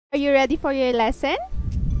Are you ready for your lesson?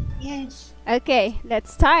 Yes. Okay,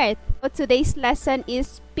 let's start. So today's lesson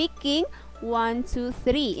is picking 1, 2,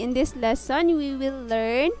 3. In this lesson, we will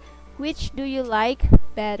learn which do you like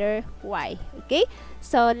better, why. Okay,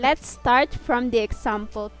 so let's start from the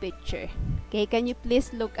example picture. Okay, can you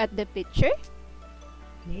please look at the picture?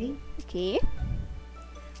 Okay. Okay.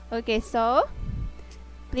 Okay, so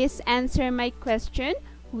please answer my question.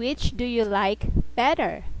 Which do you like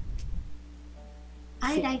better?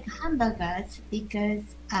 I like hamburgers because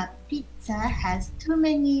a pizza has too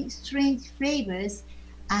many strange flavors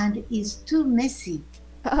and is too messy.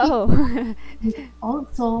 Oh, It's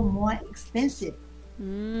also more expensive.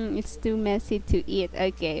 it's too messy to eat.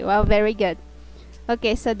 Okay, well, very good.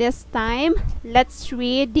 Okay, so this time, let's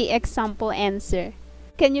read the example answer.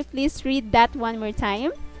 Can you please read that one more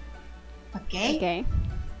time? Okay. Okay.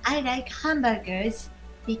 I like hamburgers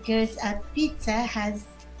because a pizza has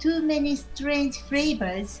too many strange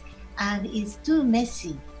flavors and is too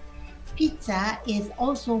messy. Pizza is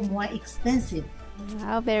also more expensive.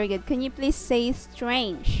 Wow, very good. Can you please say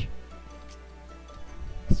strange?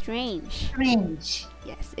 Strange. Strange.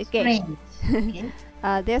 Yes, okay. Strange. Okay.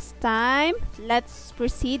 This time, let's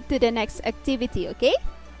proceed to the next activity, okay?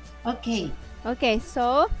 Okay. Okay,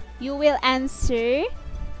 so you will answer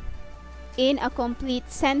in a complete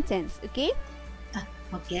sentence, okay?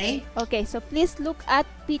 Okay. Okay, so please look at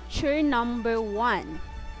picture number 1.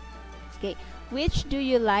 Okay, which do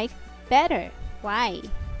you like better? Why?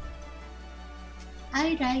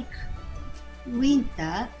 I like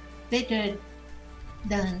winter better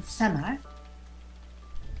than summer.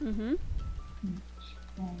 Mm-hmm.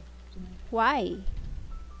 And, Why?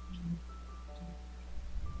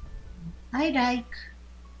 I like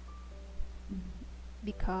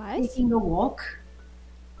Because? taking a walk.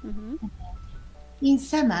 Mm-hmm. In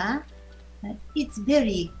summer, it's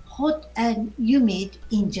very hot and humid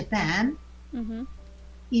in Japan. Mm-hmm.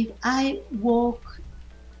 If I walk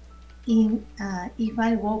in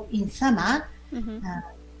summer, Mm-hmm.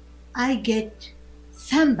 I get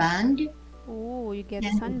sunburned Oh, you get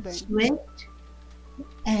and sunburn. sweat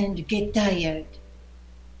and get tired.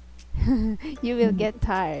 You will get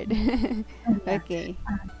tired. Okay.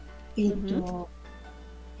 It, Mm-hmm.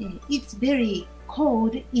 it's very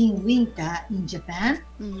cold in winter in Japan.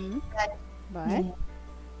 Mm-hmm. But, But?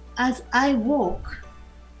 as I walk,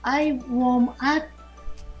 I warm up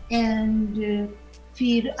and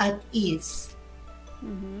feel at ease.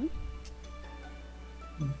 Mm-hmm.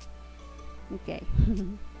 Okay.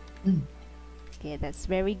 Mm. Okay, that's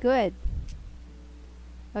very good.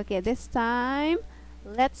 Okay, this time,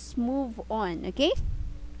 let's move on, okay?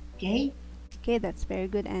 Okay. Okay, that's very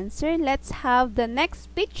good answer. Let's have the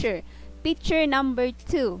next picture. Picture number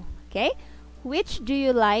 2, okay? Which do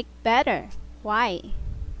you like better? Why?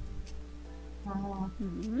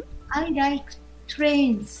 Mm-hmm. I like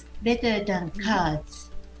trains better than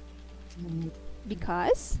cars.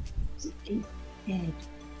 Because?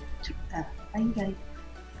 I like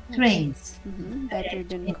trains Better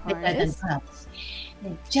than better than cars. cars.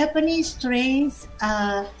 Japanese trains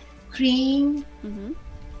are clean, Mm-hmm.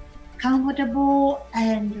 comfortable,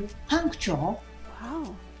 and punctual.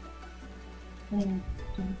 Wow. And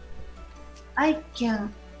I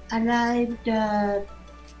can arrive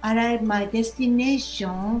my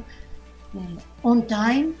destination on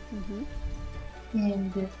time, Mm-hmm.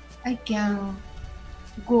 and I can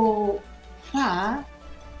go far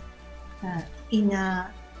in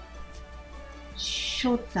a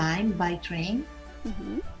short time by train.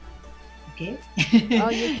 Mm-hmm. Okay. Oh,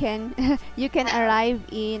 you can you can arrive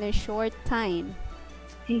in a short time.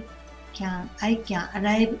 I can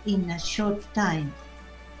arrive in a short time.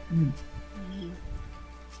 Mm.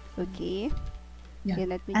 Okay. Yeah. Okay,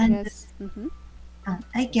 let me And just.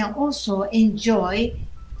 I can also enjoy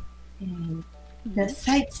the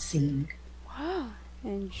sightseeing. Wow.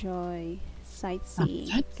 Enjoy sightseeing.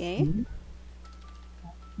 Okay. Sightseeing.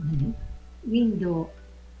 Window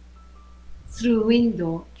through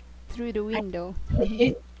window. Through the window.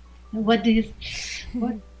 What do you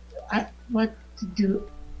what do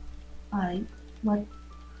I what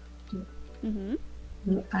Mm-hmm.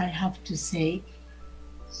 do I have to say?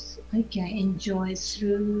 I can enjoy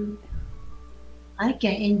through. I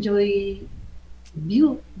can enjoy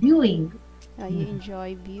viewing. You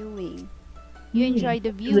enjoy viewing. You enjoy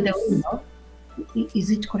the Through the views. window. Is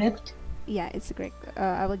it correct? Yeah, it's correct.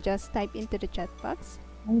 I will just type into the chat box.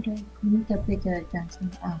 I like winter better than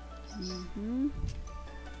summer. Mm-hmm.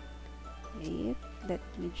 Wait, let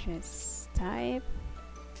me just type.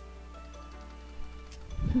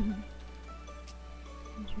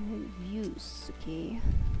 Enjoy views. Okay.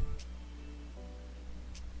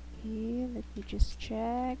 Okay, let me just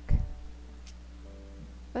check.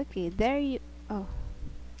 Okay, there you. Oh,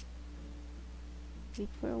 wait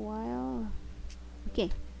for a while.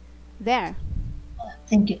 Okay, there.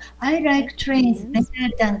 Thank you. I like trains Trains.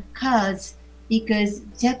 better than cars because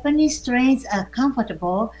Japanese trains are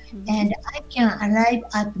comfortable and I can arrive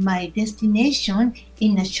at my destination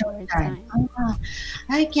in a short time.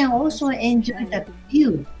 I can also enjoy the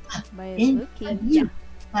view. By Enjoy the looking, view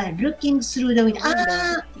by looking through the window.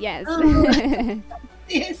 window. Yes.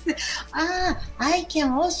 Yes. I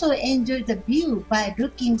can also enjoy the view by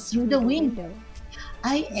looking through the window.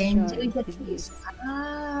 I enjoy the views.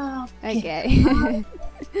 Okay.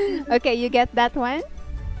 Okay, you get that one?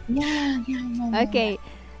 Yeah. Okay.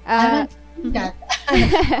 I want to do that.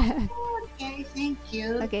 Okay, thank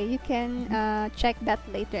you. Okay, you can check that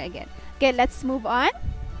later again. Okay, let's move on.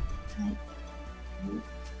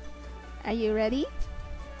 Are you ready?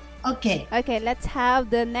 Okay. Okay, let's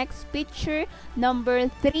have the next picture, number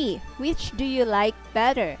 3. Which do you like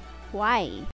better? Why?